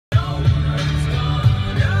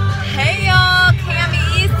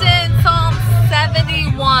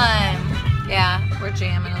we're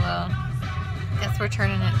jamming a little. Guess we're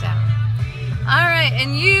turning it down. Alright,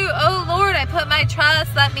 in you, O Lord, I put my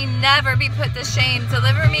trust. Let me never be put to shame.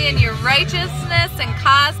 Deliver me in your righteousness and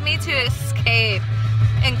cause me to escape.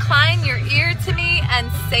 Incline your ear to me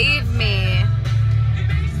and save me.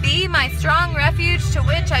 Be my strong refuge to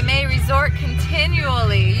which I may resort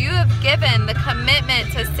continually. You have given the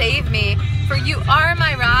commitment to save me, for you are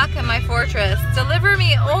my rock and my fortress. Deliver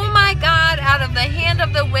me, O my God, out of the hand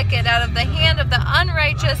of the wicked, out of the hand of the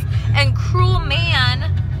unrighteous and cruel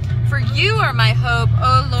man. For you are my hope,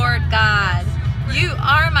 O Lord God. You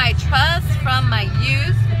are my trust from my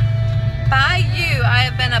youth. By you I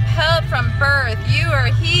have been upheld from birth. You are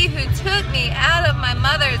he who took me out of my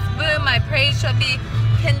mother's womb. My praise shall be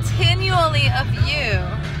continually of you.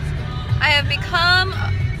 I have become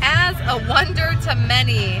as a wonder to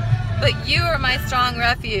many, but you are my strong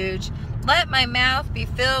refuge. Let my mouth be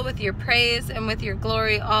filled with your praise and with your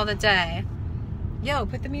glory all the day. Yo,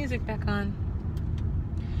 put the music back on.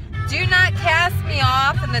 Do not cast me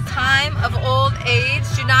off in the time of old age.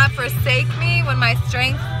 Do not forsake me when my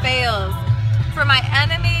strength fails. For my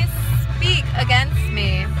enemies speak against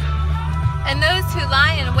me, and those who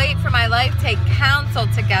lie in wait for my life take counsel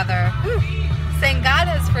together, saying, God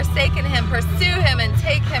has forsaken him. Pursue him and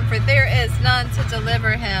take him, for there is none to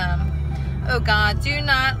deliver him. O God, do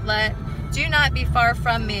not be far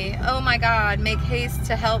from me. O my God, make haste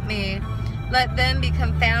to help me. Let them be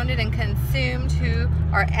confounded and consumed who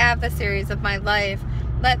are adversaries of my life.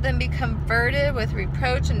 Let them be converted with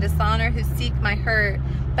reproach and dishonor who seek my hurt.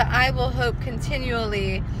 But I will hope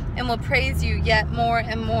continually and will praise you yet more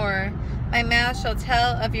and more. My mouth shall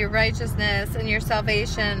tell of your righteousness and your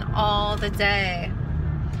salvation all the day.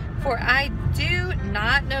 For I do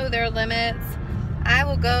not know their limits. I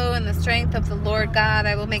will go in the strength of the Lord God.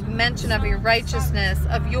 I will make mention of your righteousness,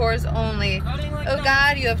 of yours only. O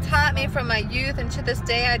God, you have taught me from my youth, and to this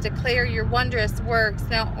day I declare your wondrous works.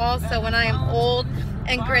 Now also when I am old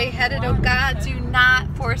and gray-headed, O God, do not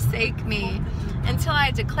forsake me, until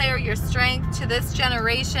I declare your strength to this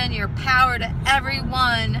generation, your power to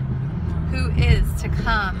everyone who is to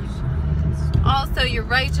come. Also your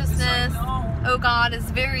righteousness, O God,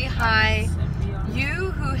 is very high.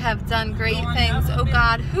 You who have done great things, O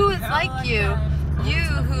God, who is like you? You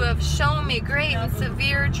who have shown me great and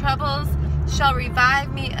severe troubles shall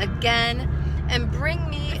revive me again and bring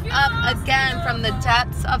me up again from the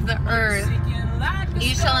depths of the earth.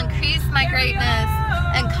 You shall increase my greatness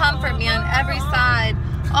and comfort me on every side.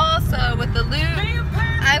 Also with the lute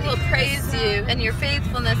I will praise you and your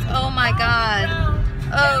faithfulness, O my God.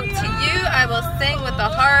 Oh, to you I will sing with the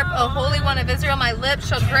harp, O Holy One of Israel. My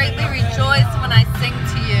lips shall greatly rejoice when I sing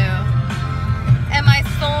to you. And my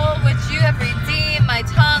soul, which you have redeemed, my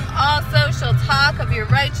tongue also shall talk of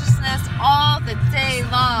your righteousness all the day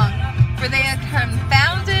long. For they are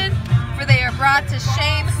confounded, for they are brought to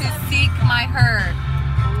shame who seek my hurt.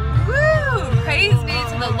 Woo! Praise be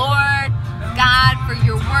to the Lord God for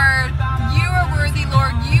your word. You are worthy,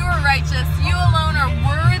 Lord. You are righteous. You alone are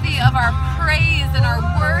worthy of our praise and our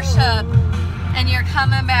worship. And you're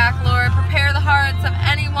coming back, Lord. Prepare